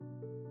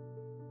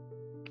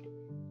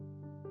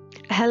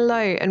Hello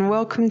and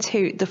welcome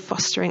to the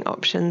Fostering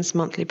Options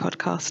monthly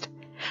podcast,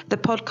 the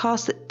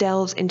podcast that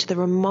delves into the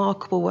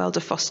remarkable world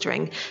of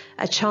fostering,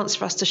 a chance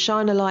for us to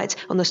shine a light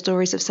on the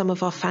stories of some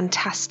of our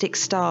fantastic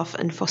staff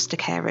and foster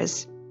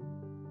carers.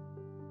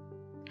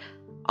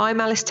 I'm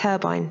Alice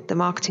Turbine, the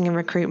Marketing and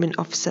Recruitment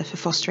Officer for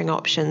Fostering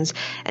Options,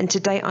 and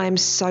today I am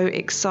so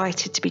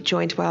excited to be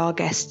joined by our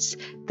guests,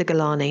 the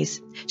Galanis,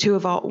 two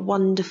of our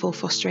wonderful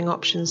Fostering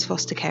Options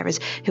foster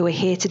carers who are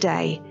here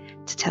today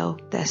to tell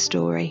their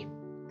story.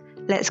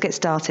 Let's get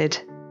started.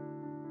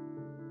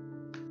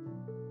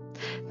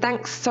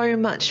 Thanks so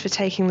much for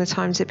taking the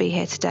time to be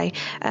here today.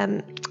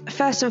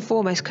 First and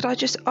foremost, could I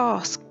just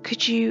ask,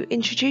 could you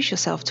introduce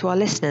yourself to our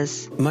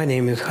listeners? My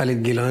name is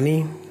Khalid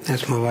Gilani.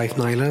 That's my wife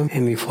Naila,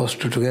 and we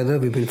foster together.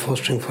 We've been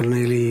fostering for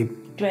nearly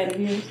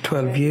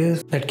 12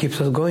 years. That keeps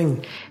us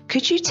going.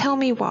 Could you tell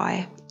me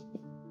why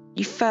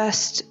you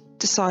first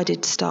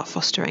decided to start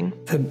fostering?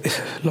 It's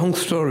a long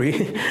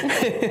story.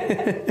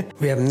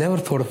 We have never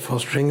thought of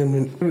fostering.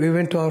 And we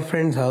went to our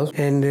friend's house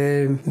and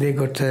they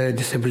got a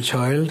disabled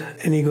child.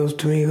 And he goes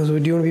to me, do you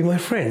want to be my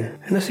friend?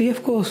 And I said, yeah,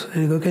 of course.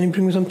 And he goes, can you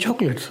bring me some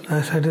chocolates?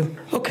 I said,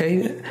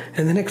 okay.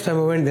 And the next time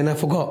I went, then I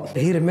forgot.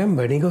 He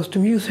remembered. He goes to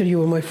me, you said you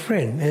were my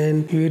friend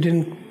and you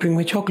didn't bring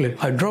me chocolate.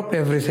 I dropped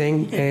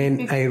everything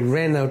and I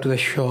ran out to the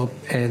shop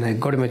and I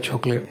got him a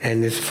chocolate.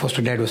 And his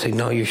foster dad was saying,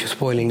 no, you're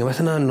spoiling him. I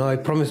said, no, I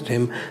promised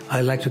him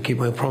I like to keep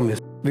my promise.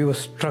 We were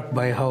struck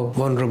by how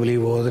vulnerable he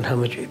was and how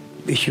much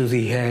issues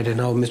he had and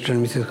how Mr.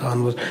 and Mrs.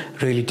 Khan was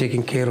really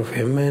taking care of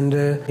him. And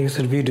he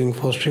said, we're doing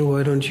fostering,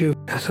 why don't you?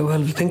 I said,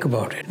 well, think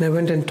about it. And I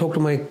went and talked to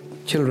my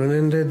children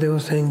and they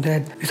were saying,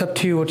 Dad, it's up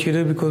to you what you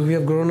do because we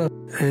have grown up.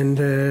 And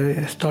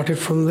started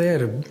from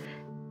there.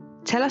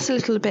 Tell us a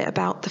little bit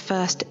about the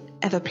first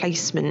ever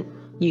placement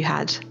you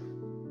had.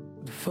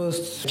 The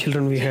first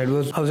children we had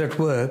was, I was at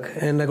work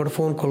and I got a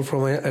phone call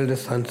from my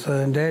eldest son.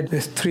 So, Dad,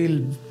 there's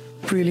 3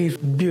 really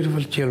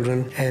beautiful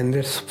children and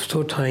they're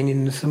so tiny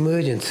in this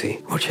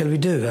emergency. What shall we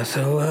do? I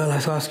said, well,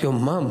 let's ask your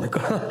mum.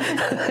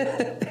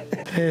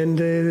 And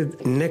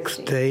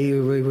next day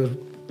we were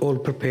all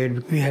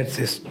prepared. We had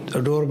this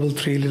adorable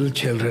 3 little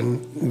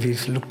children. We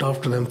looked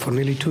after them for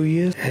nearly 2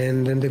 years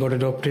and then they got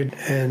adopted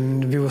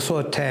and we were so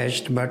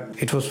attached, but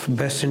it was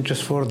best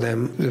interest for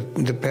them.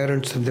 The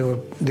parents,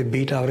 they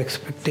beat our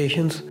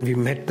expectations. We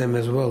met them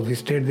as well. We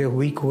stayed there a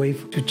week away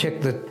to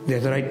check that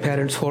they're the right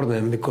parents for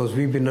them because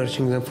we've been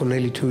nurturing them for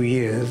nearly 2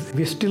 years.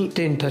 We still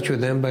stay in touch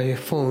with them by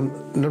phone,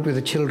 not with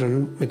the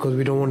children because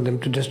we don't want them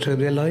to disturb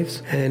their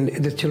lives, and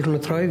the children are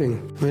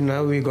thriving.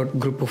 Now we got a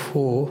group of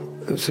 4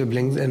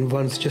 siblings and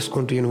one's just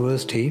gone to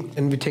university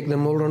and we take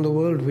them all around the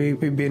world.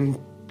 We've been,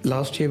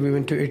 last year we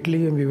went to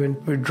Italy and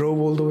we drove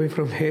all the way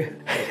from here.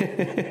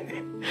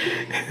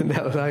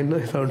 That was, I know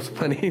it sounds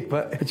funny,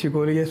 but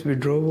yes, we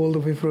drove all the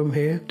way from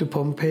here to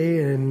Pompeii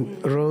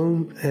and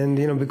Rome, and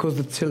because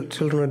the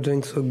children are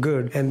doing so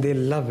good and they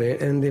love it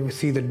and they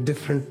see the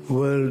different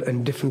world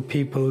and different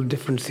people,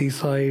 different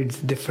seasides,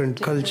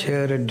 different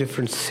culture and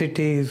different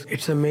cities.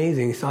 It's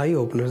amazing. It's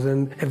eye-openers,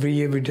 and every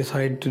year we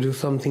decide to do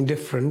something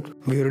different.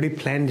 We already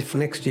planned it for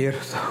next year.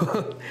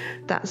 So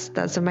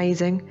That's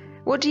amazing.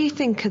 What do you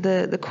think are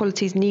the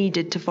qualities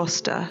needed to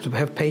foster? To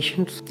have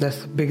patience,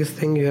 that's the biggest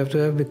thing you have to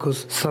have,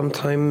 because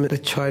sometimes the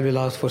child will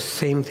ask for the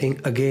same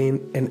thing again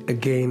and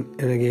again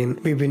and again.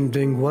 We've been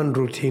doing one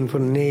routine for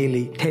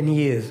nearly 10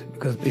 years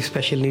because he's a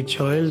special needs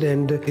child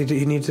and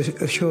he needs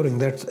assuring.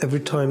 That's every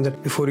time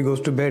that before he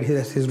goes to bed,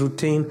 that's his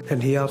routine,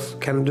 and he asks,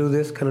 can I do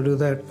this, can I do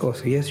that? Oh,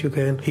 so yes, you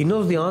can. He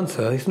knows the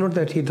answer. It's not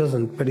that he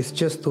doesn't, but it's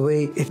just the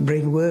way his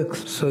brain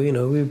works. So,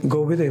 we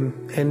go with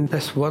him, and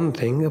that's one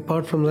thing.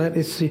 Apart from that,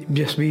 it's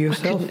just be yourself.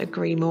 I couldn't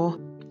agree more.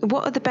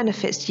 What are the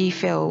benefits do you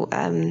feel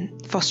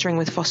fostering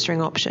with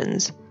Fostering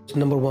Options?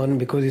 Number one,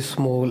 because it's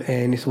small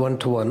and it's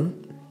one-to-one,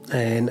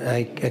 and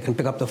I can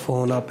pick up the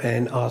phone up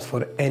and ask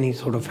for any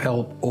sort of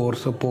help or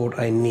support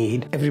I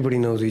need. Everybody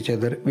knows each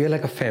other. We are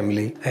like a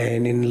family,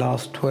 and in the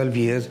last 12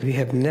 years, we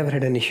have never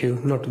had an issue,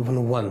 not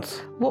even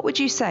once. What would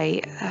you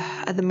say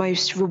are the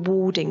most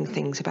rewarding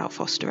things about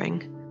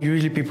fostering?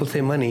 Usually people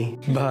say money,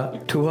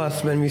 but to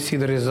us, when we see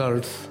the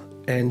results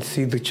and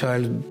see the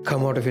child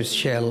come out of its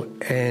shell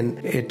and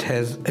it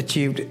has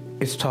achieved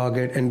its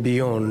target and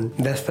beyond,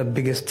 that's the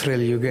biggest thrill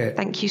you get.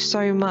 Thank you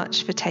so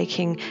much for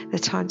taking the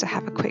time to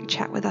have a quick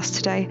chat with us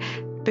today.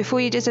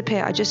 Before you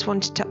disappear, I just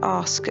wanted to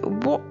ask,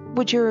 what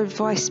would your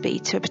advice be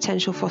to a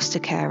potential foster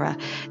carer?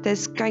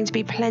 There's going to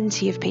be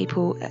plenty of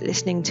people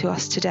listening to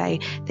us today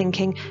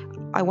thinking,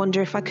 I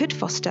wonder if I could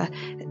foster.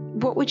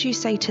 What would you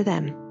say to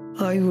them?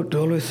 I would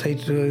always say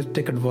to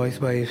take advice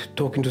by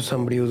talking to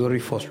somebody who's already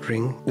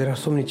fostering. There are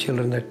so many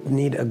children that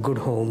need a good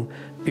home.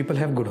 People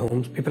have good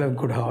homes, people have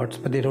good hearts,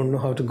 but they don't know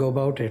how to go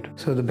about it.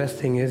 So the best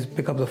thing is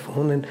pick up the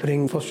phone and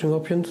ring Fostering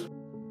Options.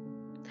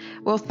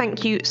 Well,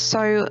 thank you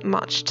so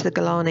much to the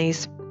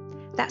Galanis.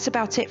 That's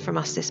about it from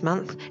us this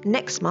month.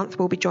 Next month,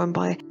 we'll be joined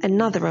by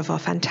another of our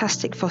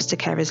fantastic foster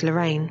carers,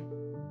 Lorraine.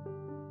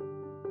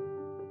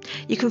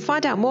 You can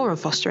find out more on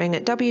fostering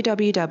at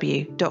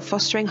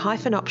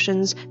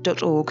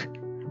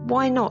www.fostering-options.org.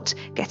 why not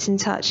get in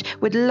touch?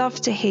 We'd love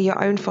to hear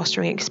your own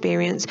fostering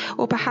experience,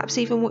 or perhaps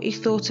even what you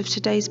thought of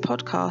today's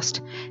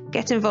podcast.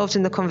 Get involved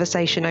in the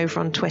conversation over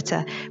on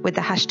Twitter with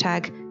the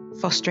hashtag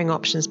Fostering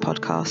Options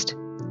Podcast.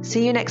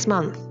 See you next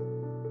month.